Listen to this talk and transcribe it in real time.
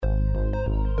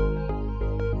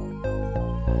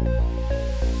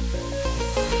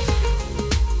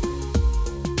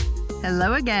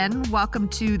Hello again. Welcome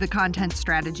to the Content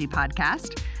Strategy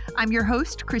Podcast. I'm your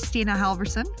host, Christina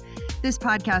Halverson. This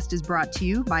podcast is brought to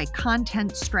you by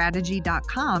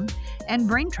contentstrategy.com and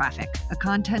Brain Traffic, a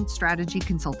content strategy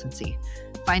consultancy.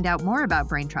 Find out more about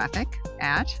Brain Traffic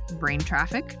at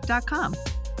braintraffic.com.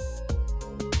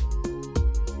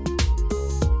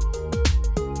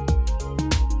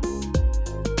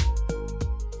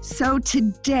 So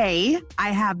today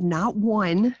I have not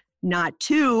one, not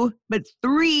two, but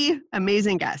three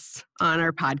amazing guests on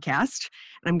our podcast.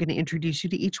 And I'm going to introduce you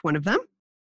to each one of them.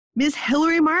 Ms.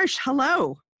 Hilary Marsh,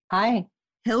 hello. Hi.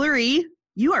 Hilary,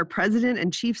 you are president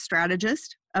and chief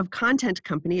strategist of Content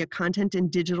Company, a content and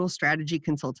digital strategy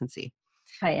consultancy.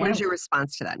 I am. What is your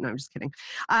response to that? No, I'm just kidding.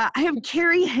 I have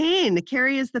Carrie Hane.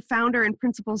 Carrie is the founder and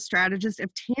principal strategist of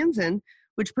Tanzan,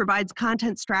 which provides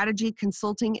content strategy,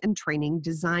 consulting, and training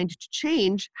designed to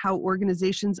change how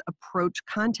organizations approach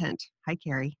content. Hi,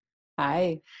 Carrie.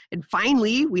 Hi. And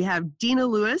finally, we have Dina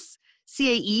Lewis,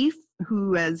 CAE,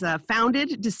 who has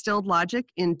founded Distilled Logic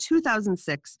in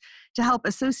 2006 to help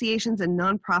associations and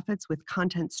nonprofits with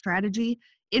content strategy,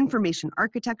 information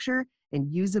architecture,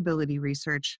 and usability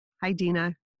research. Hi,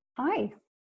 Dina. Hi.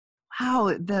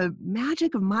 Wow, the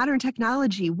magic of modern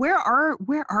technology. Where are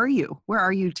you? Where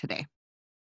are you today?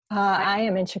 I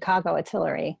am in Chicago. It's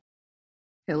Hilary.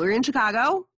 Hilary in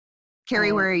Chicago.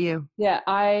 Carrie, where are you? Yeah,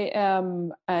 I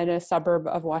am in a suburb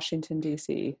of Washington,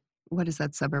 D.C. What is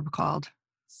that suburb called?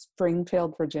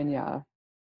 Springfield, Virginia.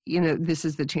 You know, this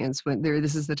is the chance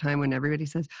this is the time when everybody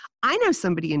says, I know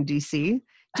somebody in D.C.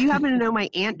 Do you happen to know my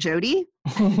Aunt Jody?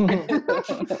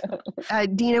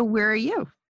 Dina, where are you?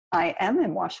 I am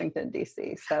in Washington,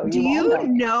 D.C. So Do you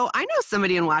know? I know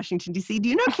somebody in Washington, D.C. Do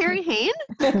you know Carrie Hane?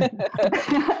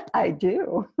 I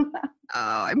do. Oh,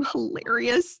 I'm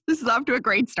hilarious. This is off to a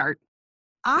great start.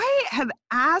 I have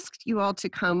asked you all to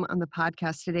come on the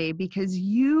podcast today because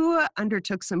you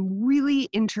undertook some really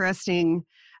interesting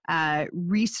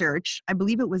research. I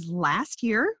believe it was last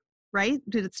year, right?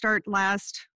 Did it start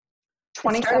last?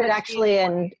 It started actually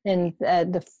in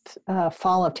the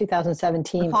fall of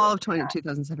 2017. The fall of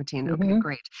 2017. Okay, Mm-hmm.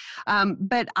 Great.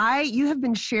 But you have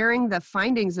been sharing the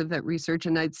findings of that research,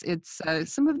 and it's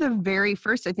some of the very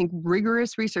first, I think,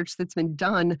 rigorous research that's been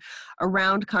done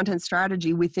around content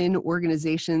strategy within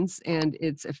organizations and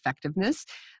its effectiveness,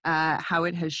 how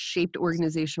it has shaped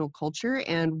organizational culture,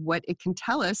 and what it can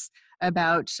tell us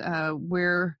about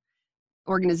where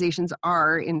organizations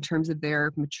are in terms of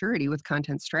their maturity with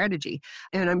content strategy.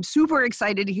 And I'm super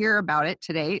excited to hear about it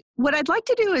today. What I'd like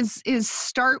to do is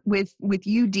start with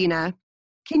you, Dina.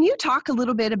 Can you talk a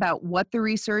little bit about what the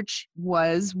research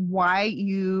was, why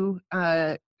you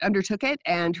undertook it,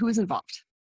 and who was involved?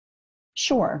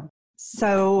 Sure.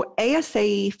 So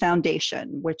ASAE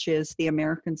Foundation, which is the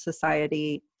American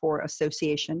Society for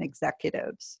Association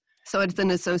Executives. So it's an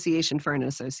association for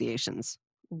associations.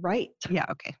 Right. Yeah,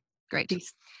 okay. Great.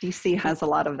 DC has a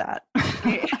lot of that.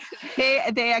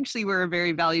 They actually were a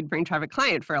very valued Brain Traffic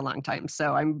client for a long time.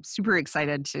 So I'm super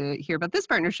excited to hear about this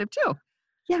partnership too.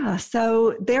 Yeah,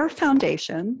 so their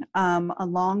foundation,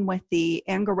 along with the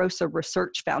Angarosa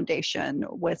Research Foundation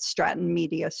with Stratton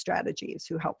Media Strategies,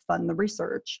 who help fund the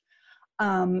research,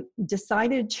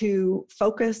 decided to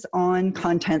focus on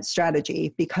content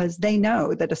strategy because they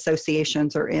know that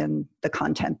associations are in the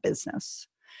content business.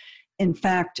 In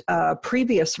fact,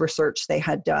 previous research they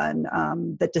had done,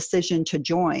 the decision to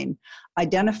join,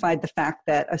 identified the fact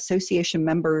that association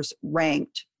members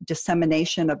ranked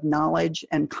dissemination of knowledge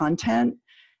and content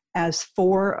as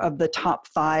 4 of the top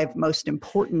 5 most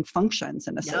important functions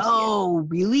in association. Oh,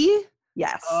 really?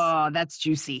 Yes. Oh, that's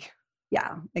juicy.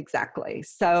 Yeah, exactly.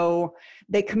 So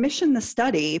they commissioned the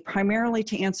study primarily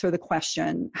to answer the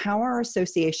question, how are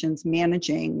associations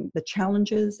managing the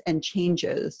challenges and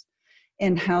changes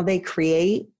in how they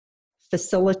create,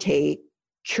 facilitate,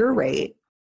 curate,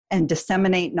 and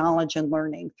disseminate knowledge and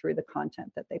learning through the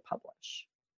content that they publish.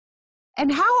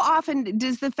 And how often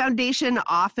does the foundation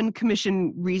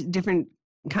commission different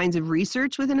kinds of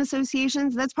research within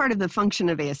associations? That's part of the function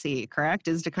of ASE, correct?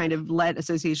 Is to kind of let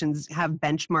associations have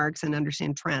benchmarks and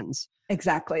understand trends.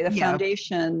 Exactly. The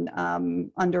foundation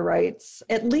underwrites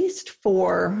at least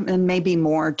 4 and maybe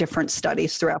more different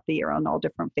studies throughout the year on all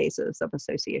different phases of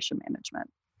association management.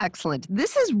 Excellent.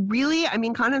 This is really,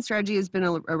 content strategy has been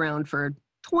around for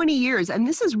 20 years, and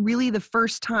this is really the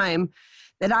first time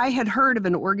that I had heard of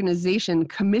an organization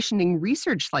commissioning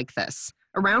research like this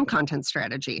around content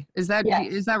strategy. Is that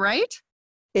right?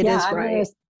 It is right.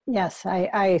 Yes,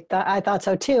 I thought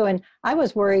so too. And I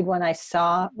was worried when I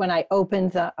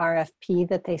opened the RFP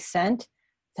that they sent,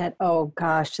 that, oh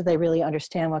gosh, do they really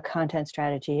understand what content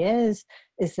strategy is?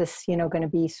 Is this, going to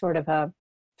be sort of a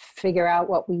figure out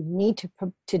what we need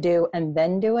to do and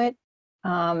then do it?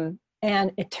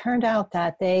 And it turned out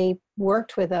that they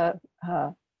worked with a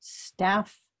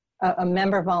staff, a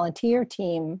member volunteer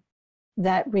team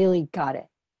that really got it.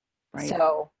 Right.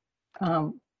 So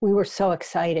we were so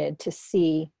excited to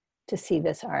see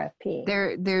this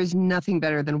RFP. There's nothing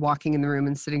better than walking in the room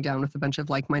and sitting down with a bunch of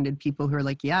like-minded people who are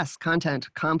like, yes,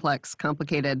 content, complex,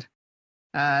 complicated,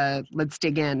 let's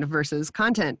dig in, versus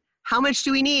content. How much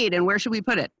do we need and where should we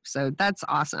put it? So that's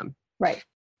awesome. Right.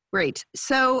 Great.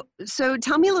 So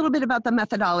tell me a little bit about the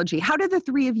methodology. How did the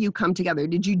three of you come together?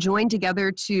 Did you join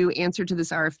together to answer to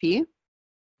this RFP?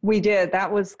 We did. That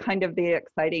was kind of the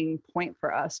exciting point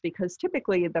for us, because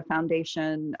typically the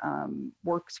foundation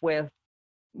works with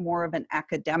more of an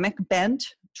academic bent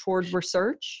toward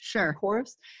research, Sure. Of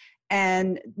course.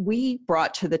 And we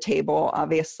brought to the table,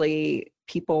 obviously,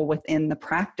 people within the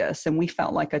practice, and we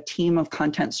felt like a team of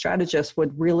content strategists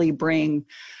would really bring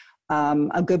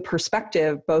a good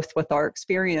perspective, both with our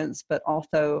experience, but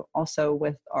also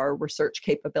with our research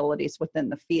capabilities within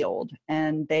the field.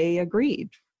 And they agreed.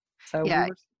 So Yeah. we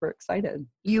were super excited.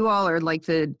 You all are like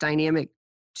the dynamic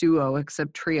duo,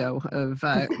 except trio of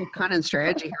content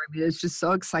strategy here. I mean, it's just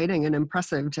so exciting and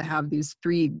impressive to have these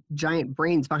three giant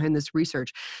brains behind this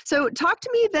research. So talk to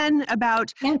me then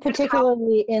about... And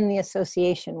particularly in the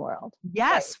association world.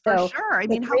 Yes, right? for So sure. I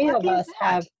mean, how three of lucky is us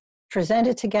that? have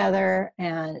presented together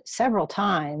and several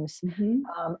times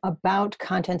about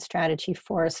content strategy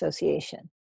for association.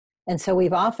 And so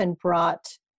we've often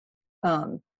brought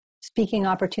speaking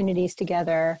opportunities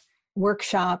together,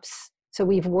 workshops. So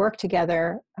we've worked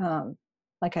together,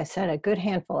 like I said, a good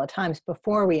handful of times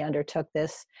before we undertook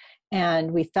this.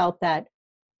 And we felt that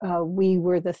we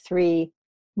were the three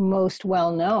most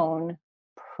well-known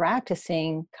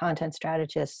practicing content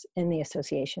strategists in the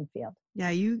association field. Yeah,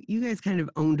 you guys kind of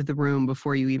owned the room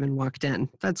before you even walked in.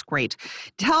 That's great.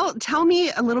 Tell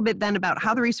me a little bit then about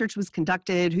how the research was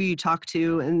conducted, who you talked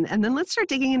to, and then let's start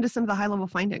digging into some of the high-level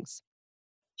findings.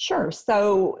 Sure.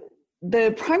 So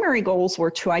the primary goals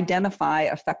were to identify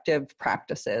effective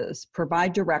practices,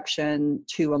 provide direction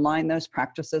to align those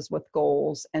practices with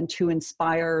goals, and to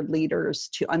inspire leaders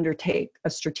to undertake a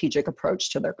strategic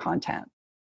approach to their content.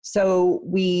 So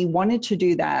we wanted to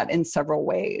do that in several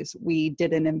ways. We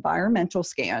did an environmental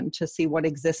scan to see what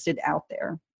existed out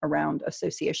there around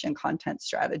association content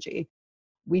strategy.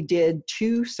 We did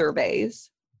 2 surveys,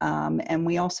 and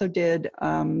we also did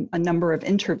a number of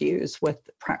interviews with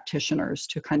practitioners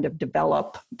to kind of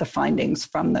develop the findings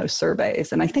from those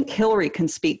surveys. And I think Hilary can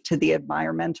speak to the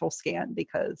environmental scan,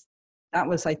 because that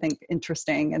was, I think,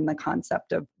 interesting in the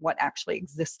concept of what actually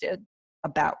existed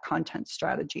about content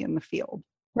strategy in the field.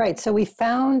 Right. So we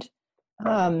found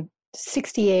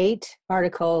 68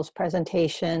 articles,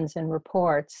 presentations, and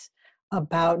reports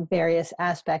about various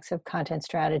aspects of content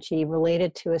strategy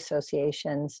related to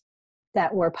associations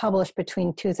that were published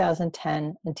between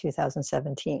 2010 and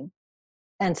 2017.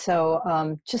 And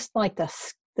so just like the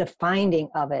finding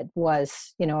of it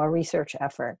was, a research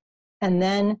effort. And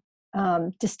then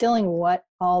distilling what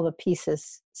all the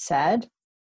pieces said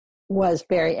was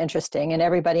very interesting, and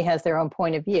everybody has their own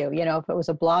point of view. If it was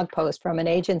a blog post from an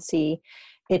agency,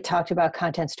 it talked about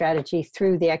content strategy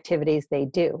through the activities they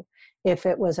do. If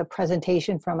it was a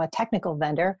presentation from a technical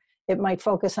vendor, it might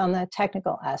focus on the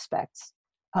technical aspects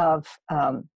of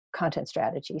content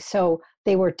strategy. So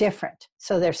they were different.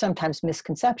 So there's sometimes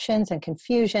misconceptions and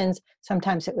confusions.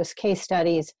 Sometimes it was case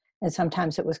studies, and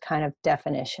sometimes it was kind of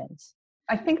definitions.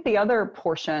 I think the other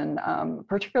portion,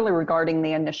 particularly regarding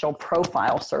the initial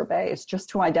profile surveys, just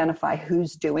to identify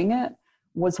who's doing it,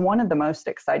 was one of the most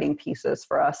exciting pieces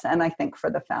for us, and I think for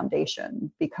the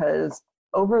foundation, because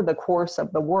over the course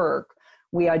of the work,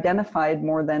 we identified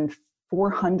more than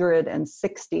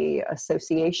 460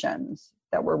 associations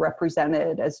that were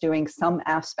represented as doing some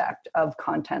aspect of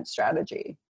content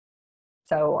strategy.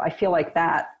 So I feel like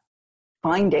that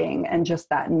finding and just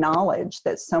that knowledge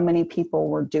that so many people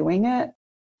were doing it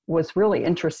was really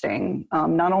interesting,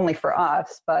 not only for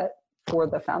us, but for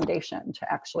the foundation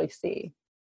to actually see.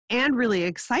 And really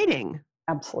exciting.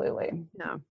 Absolutely.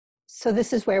 Yeah. So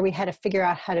this is where we had to figure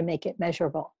out how to make it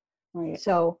measurable. Right.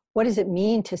 So what does it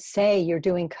mean to say you're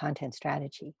doing content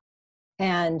strategy?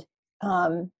 And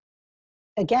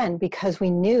again, because we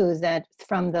knew that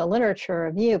from the literature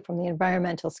review, from the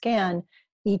environmental scan,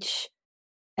 each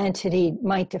entity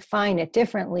might define it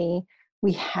differently,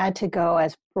 we had to go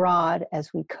as broad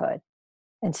as we could.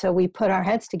 And so we put our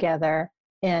heads together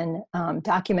in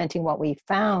documenting what we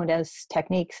found as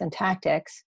techniques and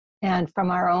tactics. And from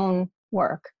our own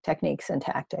work, techniques, and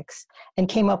tactics, and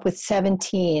came up with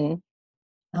 17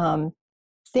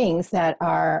 things that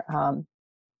are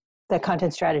that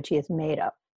content strategy is made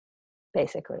of,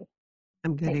 basically.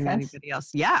 I'm Make giving sense? anybody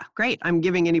else. Yeah, great. I'm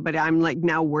giving anybody, I'm like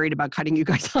now worried about cutting you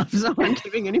guys off. So I'm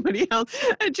giving anybody else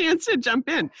a chance to jump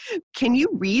in. Can you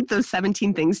read those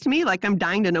 17 things to me? Like I'm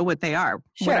dying to know what they are. What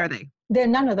Sure. are they?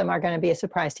 None of them are going to be a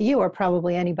surprise to you or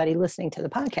probably anybody listening to the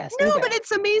podcast No, either. but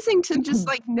it's amazing to just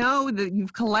like know that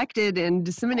you've collected and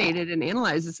disseminated and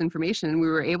analyzed this information. And we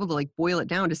were able to like boil it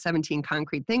down to 17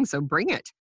 concrete things. So bring it.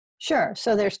 Sure.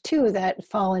 So there's two that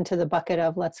fall into the bucket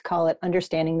of, let's call it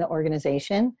understanding the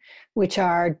organization, which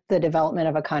are the development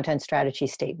of a content strategy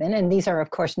statement. And these are, of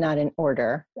course, not in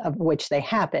order of which they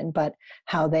happen, but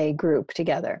how they group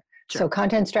together. Sure. So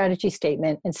content strategy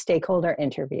statement and stakeholder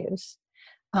interviews.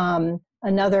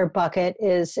 Another bucket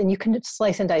is, and you can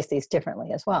slice and dice these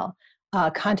differently as well,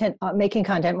 making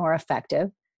content more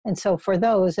effective. And so for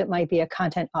those, it might be a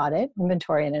content audit,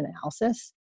 inventory and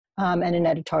analysis, and an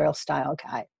editorial style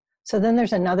guide. So then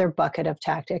there's another bucket of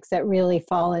tactics that really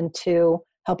fall into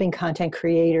helping content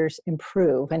creators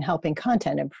improve and helping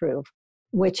content improve,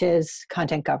 which is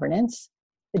content governance,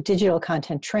 the digital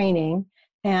content training,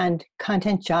 and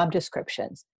content job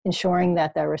descriptions, ensuring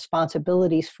that the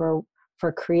responsibilities for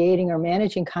creating or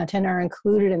managing content are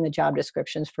included in the job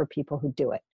descriptions for people who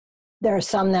do it. There are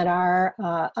some that are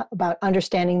about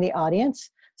understanding the audience.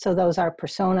 So those are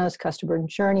personas, customer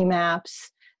journey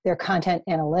maps, their content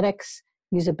analytics,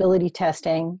 usability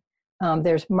testing.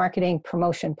 There's marketing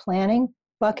promotion planning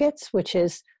buckets, which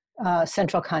is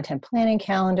central content planning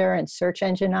calendar and search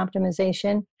engine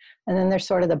optimization. And then there's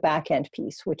sort of the back end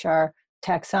piece, which are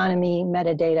taxonomy,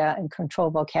 metadata, and control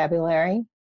vocabulary,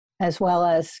 as well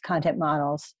as content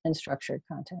models and structured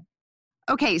content.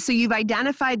 Okay, so you've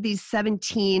identified these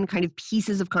 17 kind of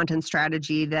pieces of content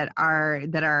strategy that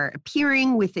are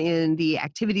appearing within the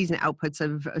activities and outputs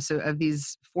of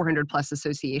these 400 plus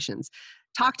associations.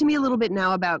 Talk to me a little bit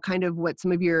now about kind of what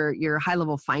some of your high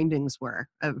level findings were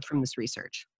from this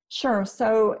research. Sure.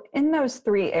 So in those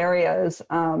three areas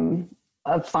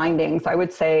of findings, I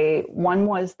would say one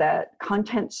was that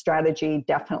content strategy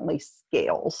definitely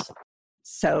scales.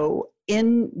 So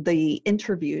in the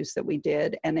interviews that we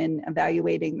did and in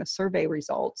evaluating the survey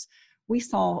results, we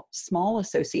saw small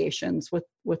associations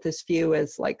with as few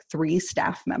as like 3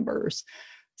 staff members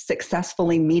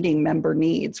successfully meeting member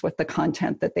needs with the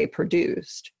content that they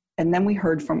produced. And then we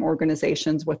heard from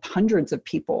organizations with hundreds of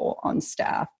people on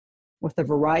staff with a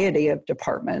variety of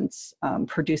departments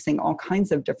producing all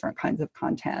kinds of different kinds of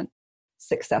content,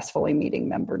 successfully meeting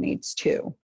member needs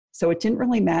too. So it didn't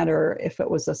really matter if it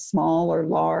was a small or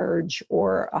large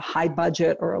or a high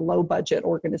budget or a low budget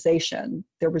organization.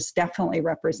 There was definitely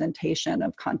representation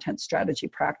of content strategy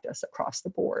practice across the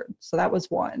board. So that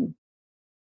was one.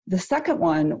 The second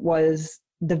one was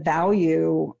the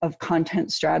value of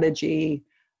content strategy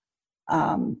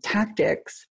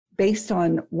tactics based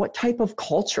on what type of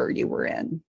culture you were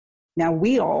in. Now,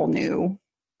 we all knew,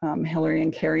 Hilary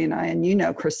and Carrie and I, and you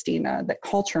know, Christina, that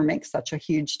culture makes such a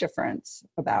huge difference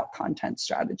about content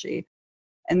strategy.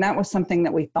 And that was something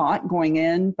that we thought going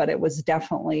in, but it was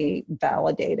definitely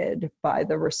validated by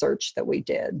the research that we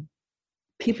did.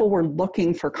 People were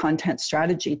looking for content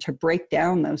strategy to break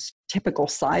down those typical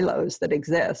silos that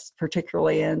exist,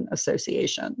 particularly in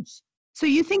associations. So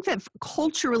you think that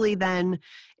culturally then,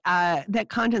 that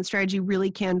content strategy really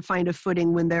can find a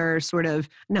footing when there are sort of,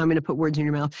 now I'm going to put words in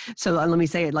your mouth, so let me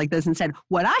say it like this instead.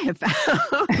 What I have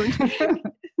found,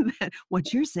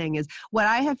 what you're saying is, what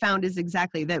I have found is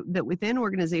exactly that within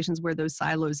organizations where those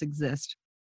silos exist,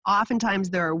 oftentimes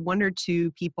there are 1 or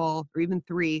 2 people, or even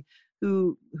 3,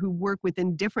 who work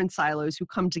within different silos who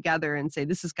come together and say,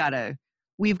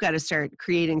 we've got to start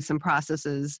creating some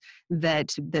processes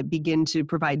that begin to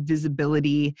provide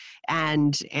visibility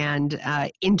and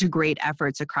integrate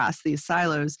efforts across these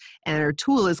silos. And our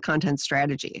tool is content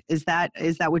strategy. Is that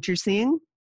what you're seeing?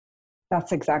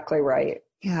 That's exactly right.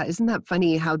 Yeah, isn't that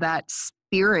funny how that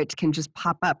spirit can just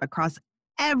pop up across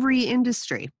every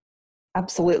industry?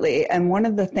 Absolutely. And one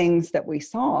of the things that we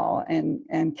saw,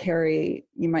 and Carrie,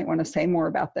 you might want to say more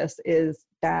about this, is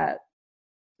that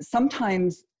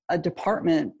sometimes a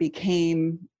department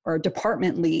or a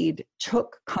department lead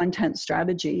took content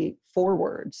strategy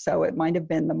forward. So it might have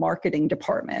been the marketing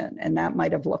department, and that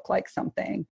might have looked like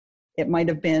something. It might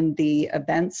have been the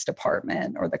events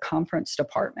department or the conference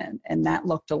department, and that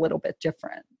looked a little bit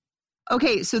different.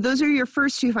 Okay, so those are your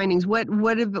first 2 findings. What's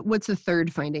the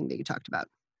third finding that you talked about?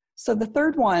 So the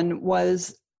third one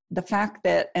was the fact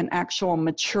that an actual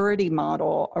maturity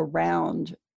model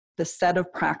around the set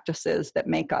of practices that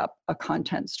make up a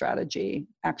content strategy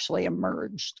actually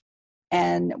emerged.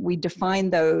 And we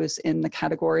defined those in the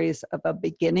categories of a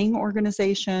beginning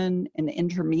organization, an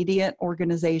intermediate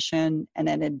organization, and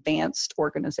an advanced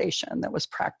organization that was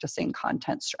practicing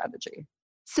content strategy.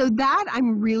 So that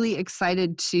I'm really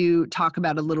excited to talk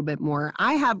about a little bit more.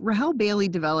 Rahel Bailey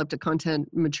developed a content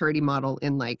maturity model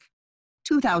in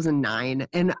 2009,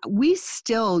 and we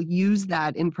still use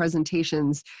that in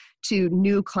presentations to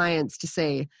new clients to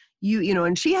say,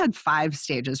 and she had 5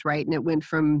 stages, right? And it went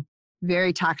from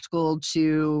very tactical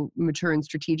to mature and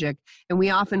strategic. And we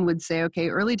often would say, okay,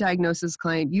 early diagnosis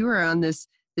client, you are on this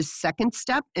second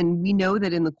step, and we know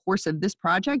that in the course of this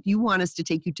project, you want us to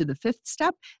take you to the 5th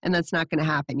step, and that's not going to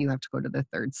happen. You have to go to the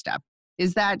 3rd step.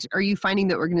 Are you finding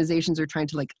that organizations are trying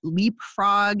to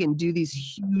leapfrog and do these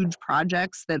huge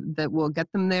projects that will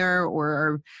get them there?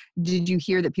 Or did you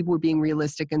hear that people were being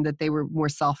realistic and that they were more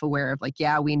self-aware of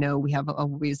yeah, we know we have a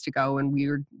ways to go, and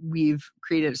we've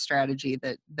created a strategy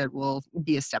that will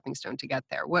be a stepping stone to get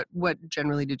there? What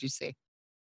generally did you see?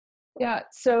 Yeah,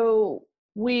 so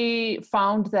we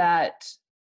found that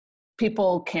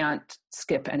people can't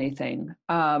skip anything,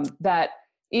 that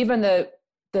even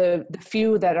the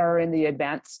few that are in the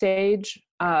advanced stage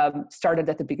started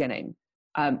at the beginning.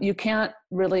 You can't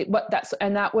really,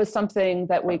 that was something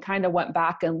that we kind of went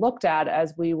back and looked at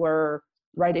as we were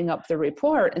writing up the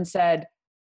report and said,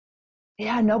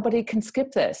 yeah, nobody can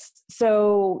skip this.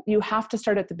 So you have to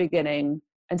start at the beginning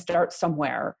and start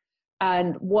somewhere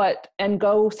and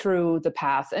go through the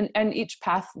path. And each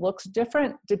path looks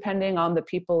different depending on the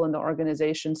people in the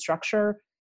organization structure,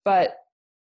 but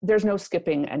there's no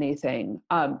skipping anything.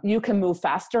 You can move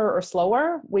faster or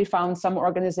slower. We found some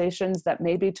organizations that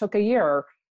maybe took a year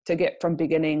to get from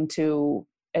beginning to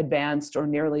advanced or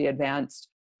nearly advanced.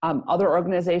 Other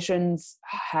organizations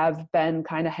have been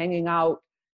kind of hanging out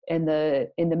in the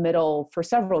middle for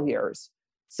several years.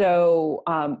 So,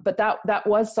 but that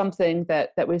was something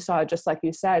that we saw, just like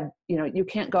you said, you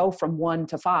can't go from 1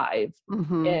 to 5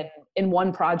 in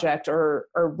one project or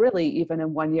really even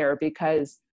in 1 year,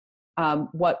 because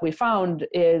what we found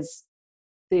is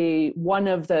one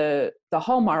of the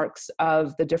hallmarks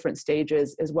of the different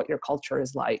stages is what your culture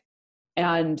is like.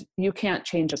 And you can't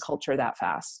change a culture that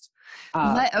fast.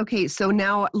 Okay, so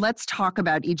now let's talk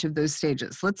about each of those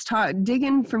stages. Dig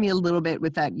in for me a little bit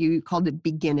with that. You called it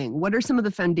beginning. What are some of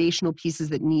the foundational pieces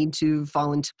that need to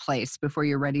fall into place before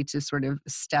you're ready to sort of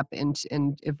step into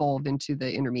and evolve into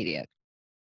the intermediate?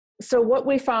 So what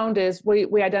we found is we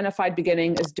identified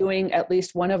beginning as doing at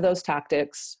least one of those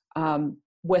tactics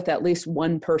with at least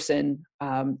one person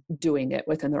doing it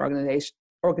within the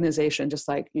organization. Just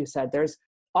like you said, there's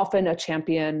often a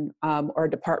champion or a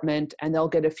department, and they'll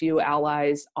get a few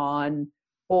allies on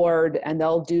board, and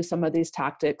they'll do some of these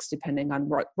tactics depending on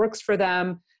what works for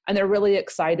them. And they're really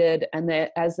excited. And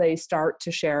as they start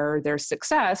to share their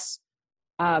success,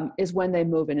 is when they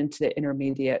move into the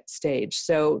intermediate stage.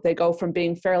 So they go from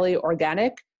being fairly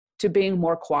organic to being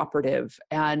more cooperative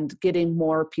and getting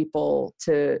more people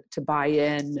to buy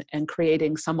in and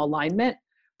creating some alignment,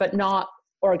 but not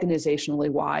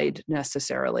organizationally wide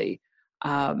necessarily.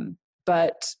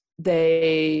 But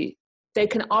they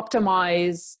can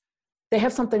optimize. They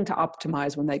have something to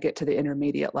optimize when they get to the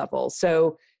intermediate level.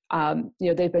 So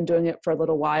they've been doing it for a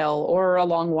little while or a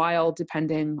long while,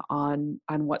 depending on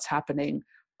what's happening.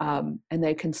 And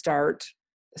they can start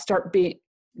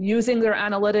using their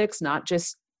analytics, not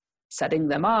just setting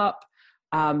them up,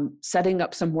 setting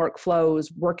up some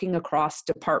workflows, working across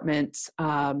departments.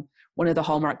 One of the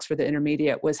hallmarks for the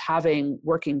intermediate was having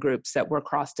working groups that were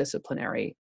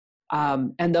cross-disciplinary.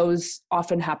 And those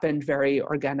often happened very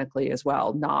organically as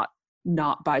well,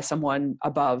 not by someone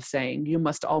above saying, you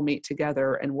must all meet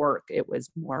together and work. It was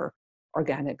more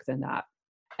organic than that.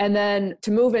 And then to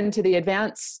move into the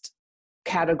advanced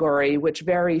category, which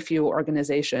very few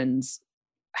organizations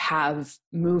have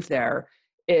moved there,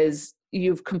 is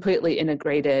you've completely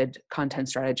integrated content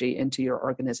strategy into your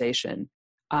organization.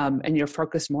 And you're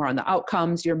focused more on the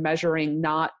outcomes. You're measuring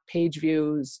not page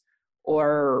views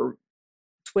or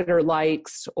Twitter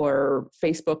likes or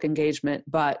Facebook engagement,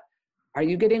 but are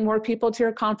you getting more people to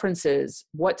your conferences?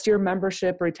 What's your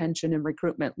membership retention and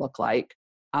recruitment look like?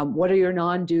 What are your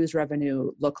non-dues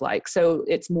revenue look like? So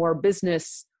it's more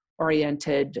business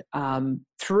oriented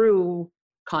through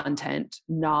content,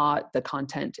 not the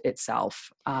content itself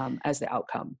as the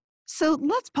outcome. So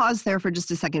let's pause there for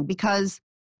just a second, because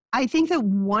I think that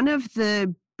one of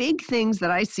the big things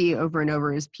that I see over and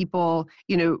over is people,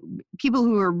 people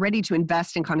who are ready to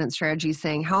invest in content strategy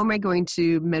saying, how am I going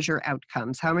to measure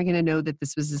outcomes? How am I going to know that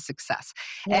this was a success?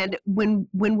 Yep. And when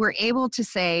we're able to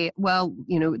say, well,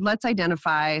 let's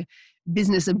identify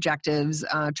business objectives,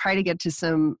 try to get to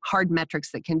some hard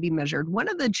metrics that can be measured. One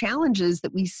of the challenges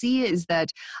that we see is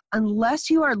that unless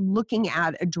you are looking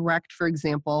at a direct, for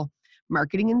example,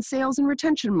 marketing and sales and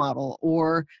retention model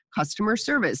or customer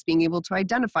service, being able to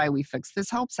identify we fixed this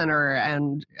help center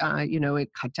and it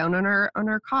cut down on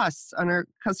our costs, on our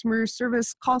customer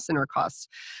service call center costs.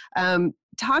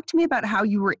 Talk to me about how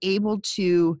you were able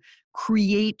to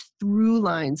create through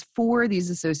lines for these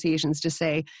associations to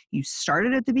say you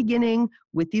started at the beginning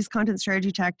with these content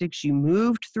strategy tactics, you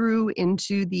moved through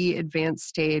into the advanced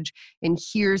stage, and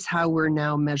here's how we're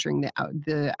now measuring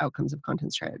the outcomes of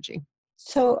content strategy.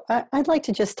 So I'd like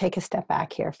to just take a step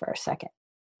back here for a second.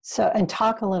 And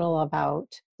talk a little about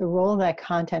the role that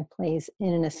content plays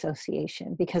in an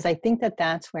association, because I think that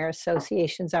that's where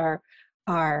associations are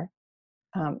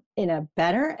in a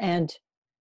better and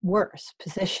worse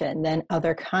position than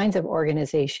other kinds of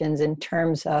organizations in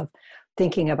terms of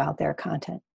thinking about their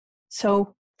content.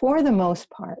 So for the most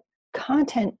part,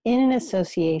 content in an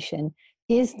association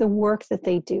is the work that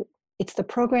they do. It's the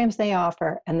programs they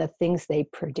offer and the things they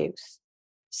produce.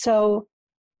 So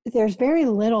there's very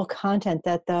little content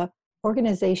that the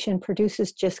organization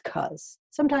produces just because.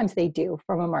 Sometimes they do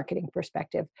from a marketing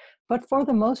perspective, but for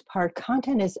the most part,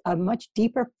 content is a much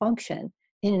deeper function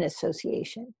in an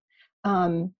association,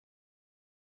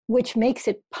 which makes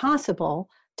it possible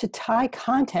to tie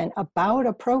content about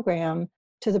a program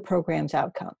to the program's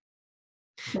outcome.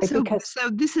 Right? So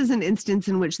this is an instance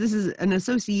in which this is an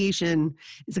association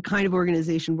is a kind of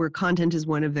organization where content is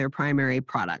one of their primary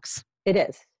products. It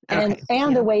is.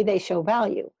 And the way they show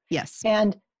value. Yes.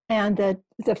 And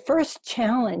the first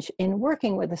challenge in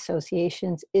working with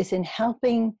associations is in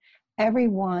helping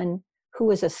everyone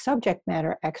who is a subject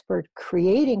matter expert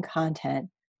creating content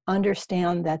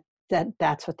understand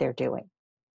that's what they're doing.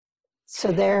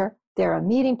 So they're a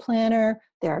meeting planner,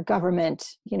 they're a government,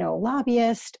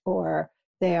 lobbyist, or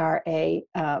they are a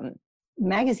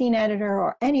magazine editor,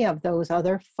 or any of those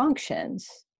other functions,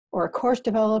 or a course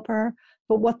developer.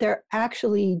 But what they're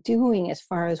actually doing, as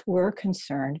far as we're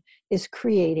concerned, is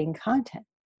creating content.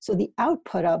 So the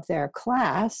output of their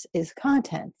class is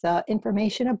content. The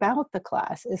information about the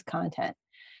class is content.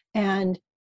 And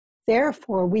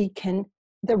therefore,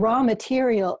 the raw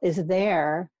material is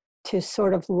there to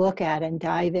sort of look at and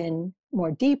dive in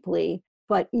more deeply.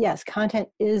 But yes, content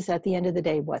is, at the end of the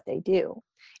day, what they do.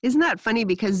 Isn't that funny?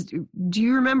 Because do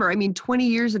you remember, 20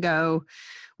 years ago,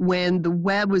 when the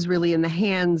web was really in the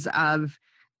hands of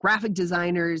graphic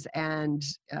designers and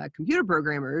computer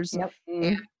programmers, Yep.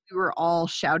 and we were all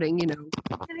shouting,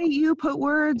 why don't you put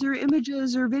words or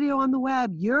images or video on the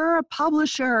web? You're a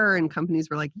publisher. And companies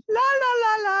were like, la,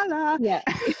 la, la, la, la. Yeah.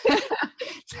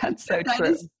 That's so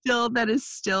true. That is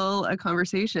still a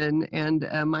conversation and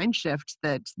a mind shift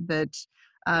that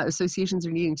associations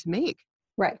are needing to make.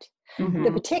 Right. Mm-hmm.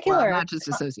 The particular, not just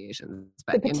associations,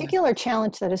 but the particular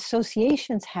challenge that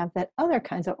associations have that other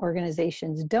kinds of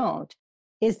organizations don't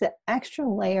is the extra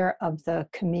layer of the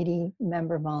committee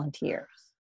member volunteers.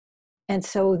 And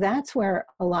so that's where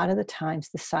a lot of the times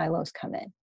the silos come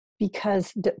in,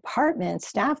 because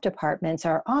staff departments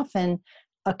are often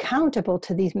accountable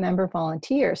to these member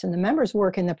volunteers, and the members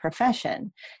work in the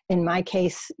profession. In my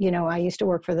case, I used to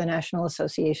work for the National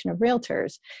Association of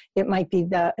Realtors. It might be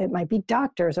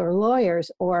doctors or lawyers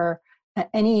or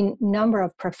any number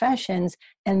of professions,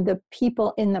 and the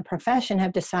people in the profession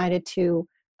have decided to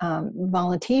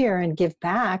volunteer and give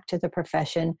back to the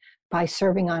profession by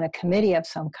serving on a committee of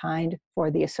some kind for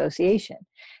the association.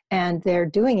 And they're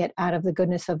doing it out of the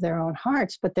goodness of their own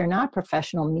hearts, but they're not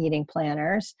professional meeting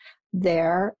planners.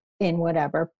 They're in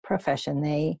whatever profession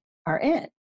they are in.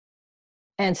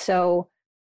 And so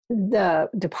the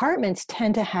departments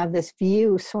tend to have this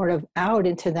view sort of out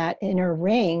into that inner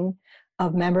ring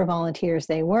of member volunteers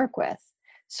they work with.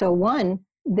 So one,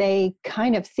 they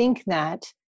kind of think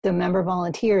that the member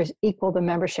volunteers equal the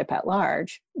membership at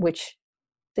large, which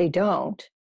they don't.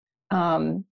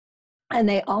 And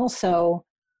they also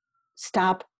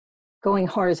stop going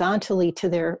horizontally to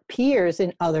their peers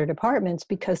in other departments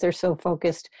because they're so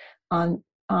focused on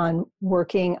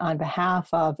working on behalf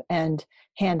of and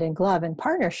hand in glove in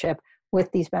partnership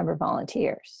with these member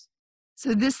volunteers.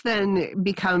 So this then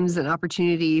becomes an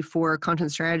opportunity for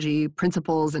content strategy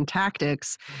principles and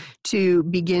tactics to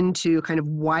begin to kind of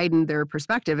widen their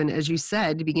perspective. And as you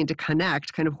said, to begin to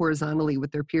connect kind of horizontally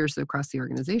with their peers across the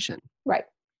organization. Right,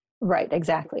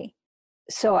 exactly.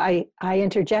 so I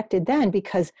interjected then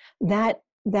because that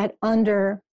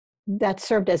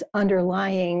served as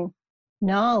underlying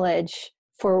knowledge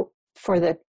for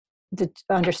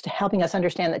helping us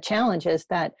understand the challenges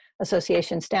that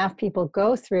association staff people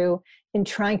go through in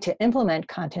trying to implement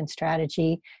content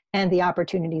strategy and the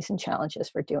opportunities and challenges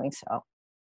for doing so.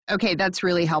 Okay, that's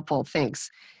really helpful. Thanks.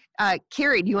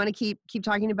 Carrie, do you want to keep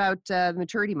talking about the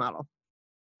maturity model?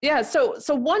 Yeah. So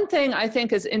one thing I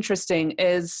think is interesting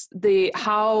is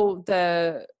how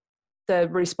the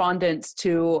respondents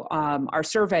to our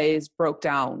surveys broke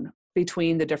down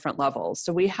between the different levels.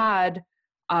 So we had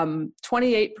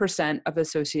 28% of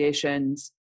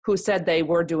associations who said they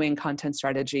were doing content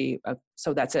strategy.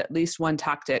 So that's at least one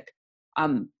tactic.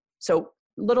 So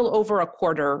little over a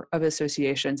quarter of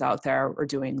associations out there are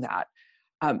doing that.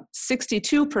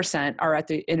 62% are at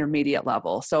the intermediate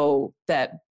level. So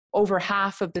that over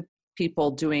half of the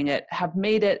people doing it have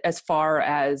made it as far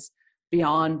as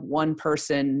beyond one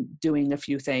person doing a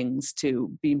few things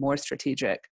to be more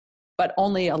strategic. But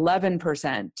only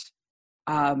 11%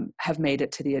 have made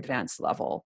it to the advanced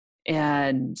level.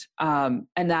 And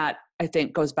that, I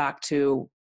think, goes back to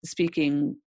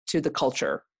speaking to the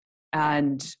culture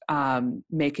and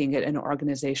making it an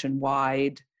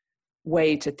organization-wide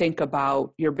way to think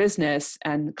about your business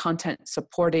and content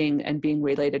supporting and being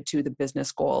related to the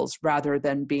business goals rather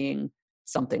than being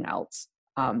something else,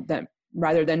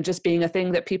 rather than just being a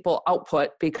thing that people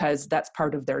output because that's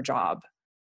part of their job.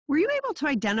 Were you able to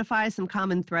identify some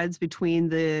common threads between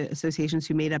the associations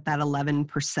who made up that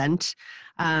 11%?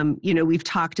 We've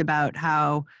talked about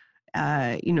how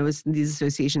these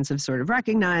associations have sort of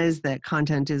recognized that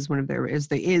content is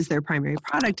is their primary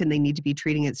product, and they need to be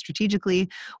treating it strategically.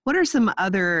 What are some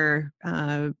other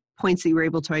points that you were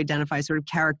able to identify, sort of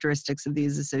characteristics of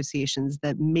these associations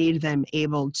that made them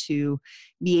able to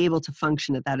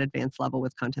function at that advanced level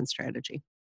with content strategy?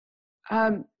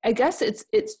 I guess it's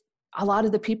a lot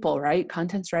of the people, right?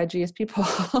 Content strategy is people,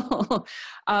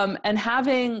 and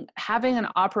having an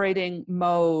operating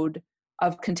mode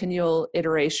of continual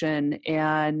iteration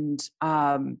and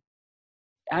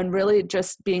really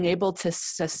just being able to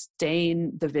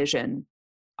sustain the vision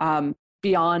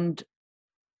beyond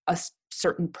a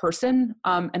certain person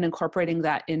and incorporating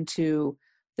that into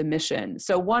the mission.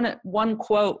 So one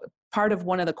quote, part of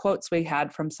one of the quotes we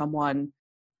had from someone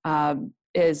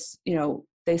is,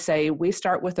 they say, we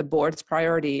start with the board's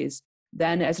priorities.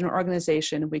 Then as an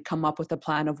organization, we come up with a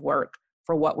plan of work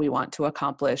for what we want to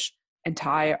accomplish and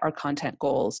tie our content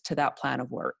goals to that plan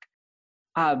of work.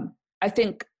 I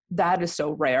think that is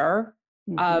so rare,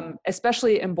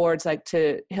 especially in boards, like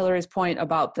to Hilary's point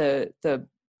about the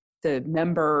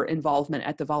member involvement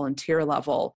at the volunteer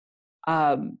level.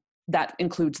 That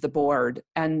includes the board,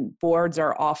 and boards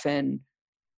are often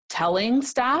telling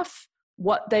staff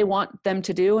what they want them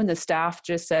to do, and the staff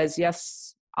just says,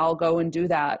 yes, I'll go and do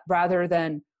that, rather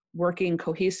than working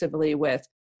cohesively with,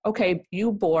 okay,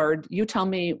 you board, you tell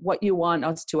me what you want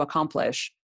us to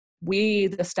accomplish. We,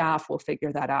 the staff, will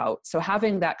figure that out. So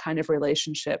having that kind of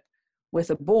relationship with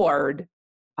a board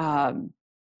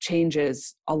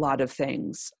changes a lot of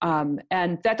things.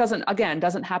 And that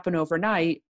doesn't happen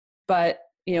overnight, but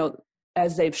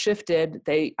as they've shifted,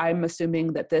 I'm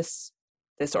assuming that this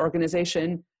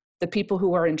organization, the people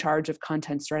who are in charge of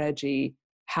content strategy,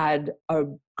 had a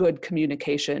good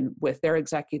communication with their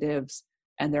executives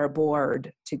and their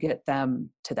board to get them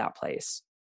to that place.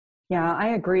 Yeah, I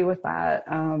agree with that,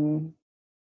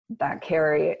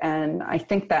 Carrie. And I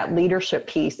think that leadership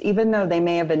piece, even though they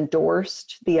may have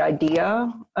endorsed the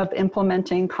idea of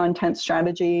implementing content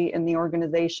strategy in the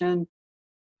organization,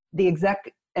 the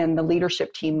exec and the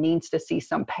leadership team needs to see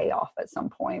some payoff at some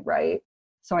point, right?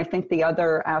 So I think the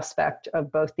other aspect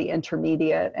of both the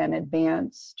intermediate and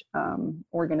advanced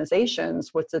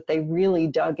organizations was that they really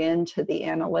dug into the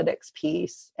analytics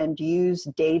piece and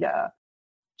used data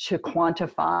to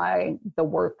quantify the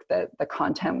work that the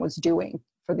content was doing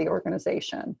for the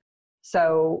organization.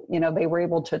 So, they were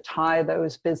able to tie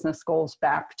those business goals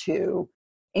back to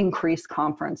increased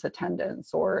conference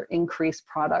attendance or increased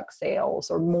product sales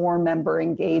or more member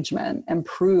engagement, and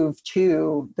prove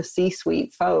to the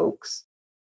C-suite folks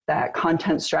that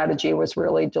content strategy was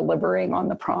really delivering on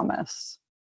the promise.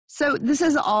 So this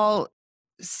is all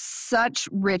such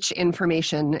rich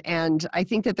information, and I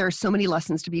think that there are so many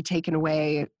lessons to be taken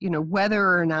away,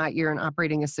 whether or not you're an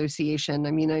operating association.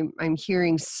 I mean, I'm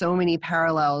hearing so many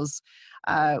parallels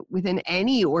within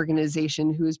any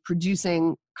organization who is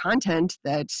producing content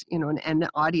that, an end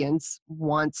audience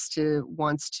wants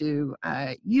to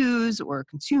use or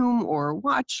consume or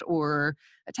watch or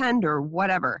attend or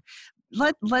whatever.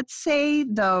 Let's say,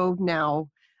 though, now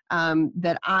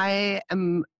that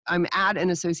I'm at an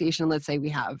association, let's say we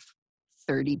have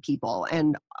 30 people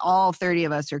and all 30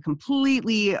 of us are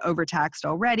completely overtaxed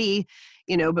already,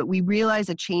 but we realize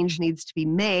a change needs to be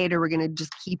made or we're going to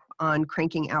just keep on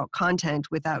cranking out content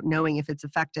without knowing if it's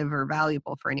effective or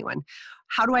valuable for anyone.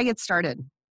 How do I get started?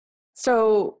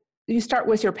 So you start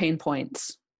with your pain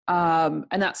points. And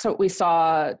that's what we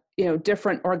saw,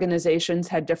 different organizations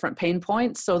had different pain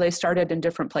points. So they started in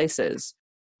different places.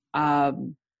 I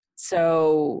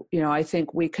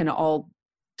think we can all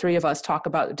three of us talk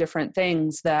about different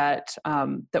things that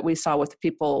we saw with the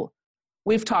people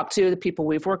we've talked to, the people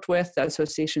we've worked with, the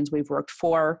associations we've worked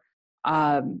for.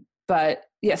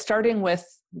 Starting with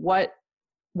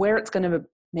where it's going to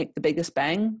make the biggest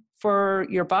bang for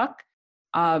your buck.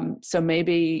 So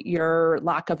maybe your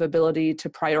lack of ability to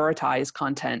prioritize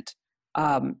content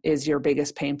is your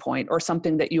biggest pain point or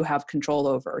something that you have control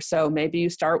over. So maybe you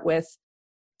start with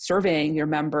surveying your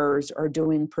members or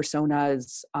doing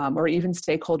personas or even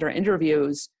stakeholder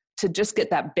interviews to just get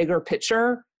that bigger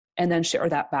picture and then share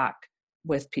that back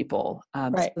with people.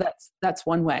 Right. So that's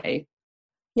one way.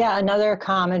 Yeah, another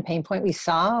common pain point we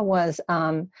saw was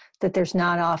that there's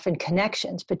not often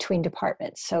connections between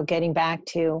departments. So getting back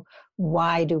to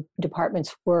why do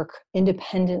departments work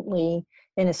independently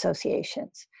in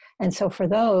associations? And so for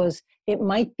those, it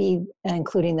might be,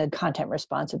 including the content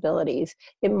responsibilities,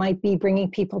 it might be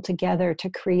bringing people together to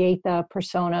create the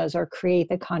personas or create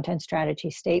the content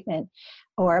strategy statement,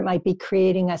 or it might be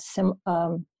creating a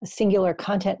singular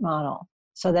content model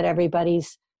so that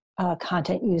everybody's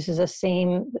content uses the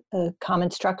same common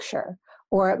structure,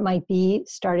 or it might be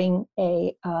starting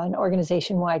an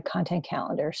organization-wide content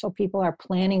calendar. So people are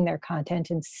planning their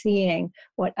content and seeing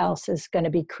what else is going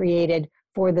to be created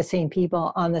for the same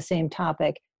people on the same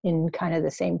topic in kind of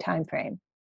the same time frame.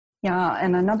 Yeah,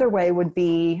 and another way would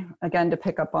be, again, to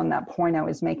pick up on that point I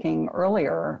was making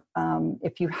earlier,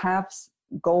 if you have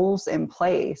goals in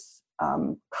place,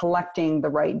 collecting the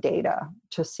right data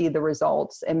to see the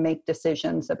results and make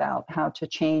decisions about how to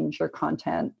change your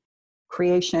content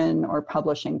creation or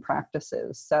publishing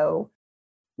practices. So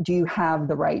do you have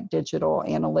the right digital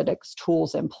analytics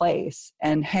tools in place?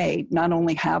 And hey, not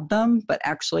only have them, but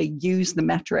actually use the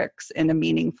metrics in a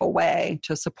meaningful way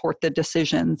to support the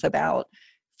decisions about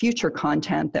future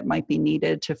content that might be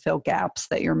needed to fill gaps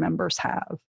that your members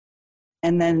have.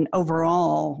 And then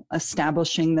overall,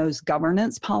 establishing those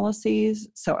governance policies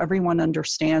so everyone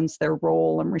understands their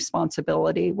role and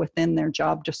responsibility within their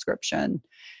job description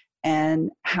and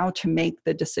how to make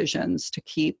the decisions to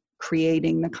keep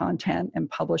creating the content and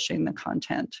publishing the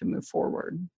content to move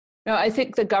forward. No, I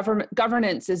think the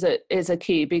governance is a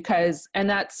key and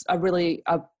that's a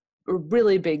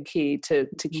really big key to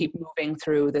keep moving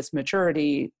through this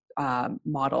maturity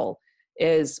model.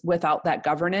 Is without that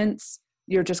governance,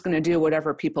 you're just going to do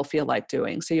whatever people feel like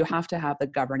doing. So you have to have the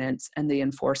governance and the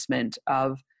enforcement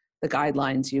of the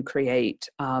guidelines you create,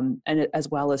 and as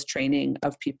well as training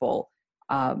of people,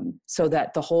 so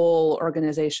that the whole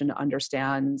organization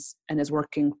understands and is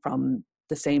working from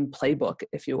the same playbook,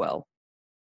 if you will.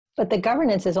 But the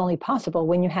governance is only possible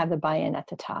when you have the buy-in at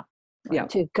the top. Right? Yeah.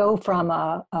 To go from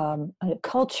a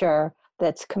culture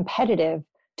that's competitive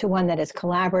to one that is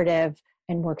collaborative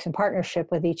and works in partnership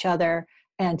with each other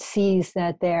and sees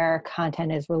that their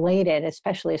content is related,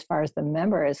 especially as far as the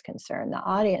member is concerned, the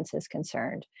audience is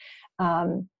concerned.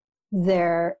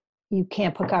 You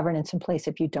can't put governance in place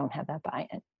if you don't have that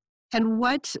buy-in. And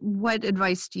what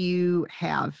advice do you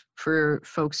have for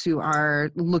folks who are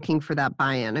looking for that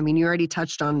buy-in? I mean, you already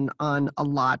touched on a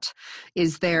lot.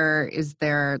 Is there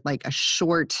like a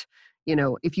short,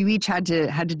 if you each had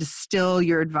to distill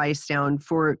your advice down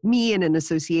for me and an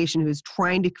association who's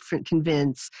trying to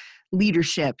convince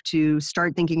leadership to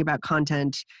start thinking about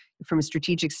content from a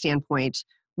strategic standpoint,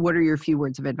 what are your few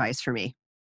words of advice for me?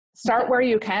 Start where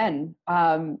you can.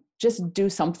 Just do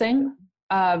something.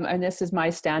 And this is my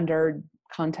standard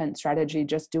content strategy,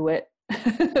 just do it.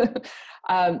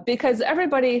 Because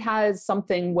everybody has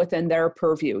something within their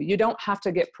purview. You don't have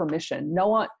to get permission.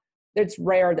 It's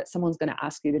rare that someone's going to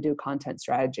ask you to do content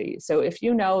strategy. So if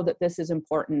you know that this is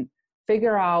important,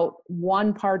 figure out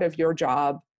one part of your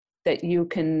job that you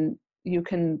can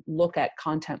look at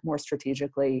content more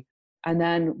strategically. And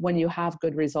then when you have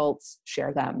good results,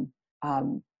 share them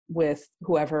with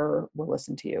whoever will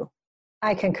listen to you.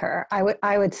 I concur.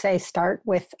 I would say start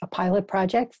with a pilot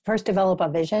project. First, develop a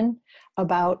vision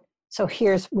about,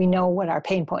 we know what our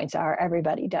pain points are.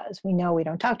 Everybody does. We know we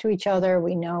don't talk to each other.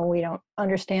 We know we don't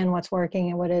understand what's working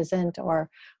and what isn't, or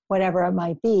whatever it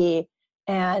might be.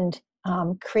 And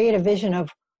create a vision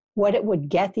of what it would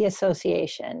get the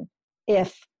association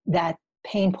if that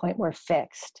pain point were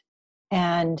fixed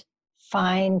and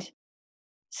find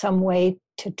some way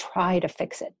to try to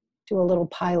fix it. Do a little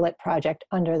pilot project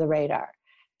under the radar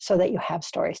so that you have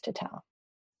stories to tell.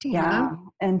 Yeah.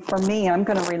 And for me, I'm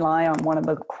going to rely on one of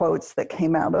the quotes that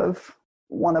came out of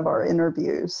one of our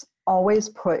interviews. Always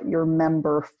put your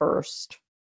member first.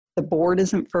 The board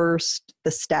isn't first.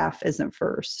 The staff isn't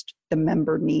first. The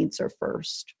member needs are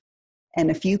first.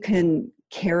 And if you can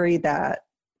carry that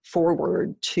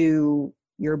forward to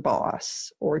your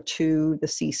boss or to the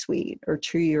C-suite or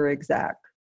to your exec,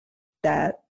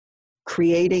 that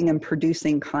creating and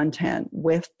producing content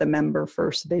with the member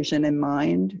first vision in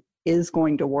mind is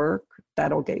going to work,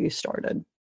 that'll get you started.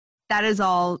 That is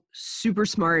all super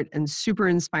smart and super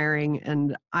inspiring.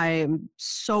 And I am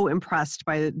so impressed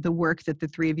by the work that the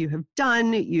three of you have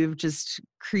done. You've just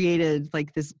created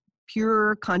like this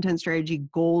pure content strategy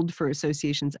gold for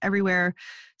associations everywhere.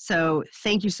 So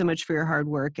thank you so much for your hard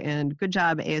work, and good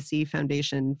job, ASE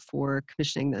Foundation, for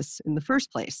commissioning this in the first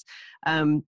place.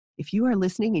 If you are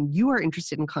listening and you are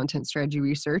interested in content strategy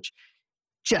research,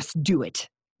 just do it.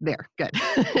 There, good.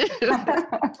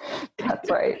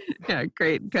 That's right. Yeah,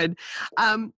 great, good.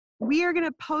 We are going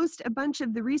to post a bunch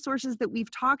of the resources that we've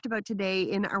talked about today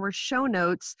in our show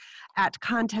notes at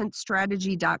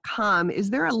contentstrategy.com.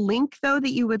 Is there a link, though,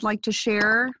 that you would like to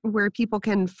share where people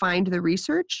can find the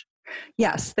research?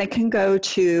 Yes, they can go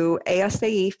to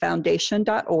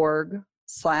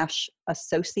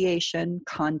asaefoundation.org/association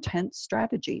content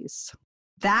strategies.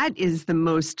 That is the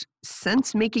most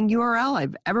sense-making URL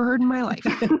I've ever heard in my life.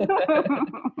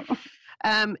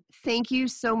 Thank you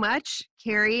so much,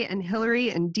 Carrie and Hilary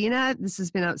and Dina. This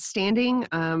has been outstanding.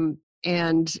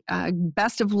 And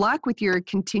best of luck with your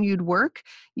continued work.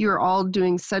 You're all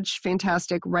doing such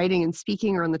fantastic writing and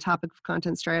speaking around the topic of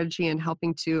content strategy and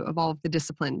helping to evolve the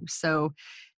discipline. So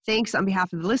thanks on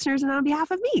behalf of the listeners and on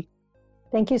behalf of me.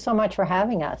 Thank you so much for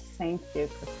having us. Thank you,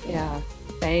 Christina. Yeah,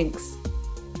 thanks.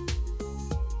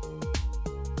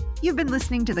 You've been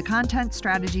listening to the Content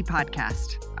Strategy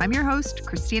Podcast. I'm your host,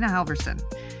 Christina Halverson.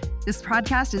 This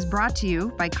podcast is brought to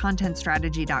you by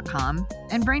contentstrategy.com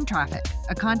and Brain Traffic,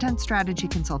 a content strategy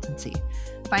consultancy.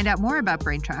 Find out more about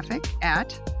Brain Traffic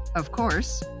at, of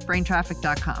course,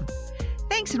 braintraffic.com.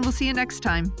 Thanks, and we'll see you next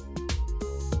time.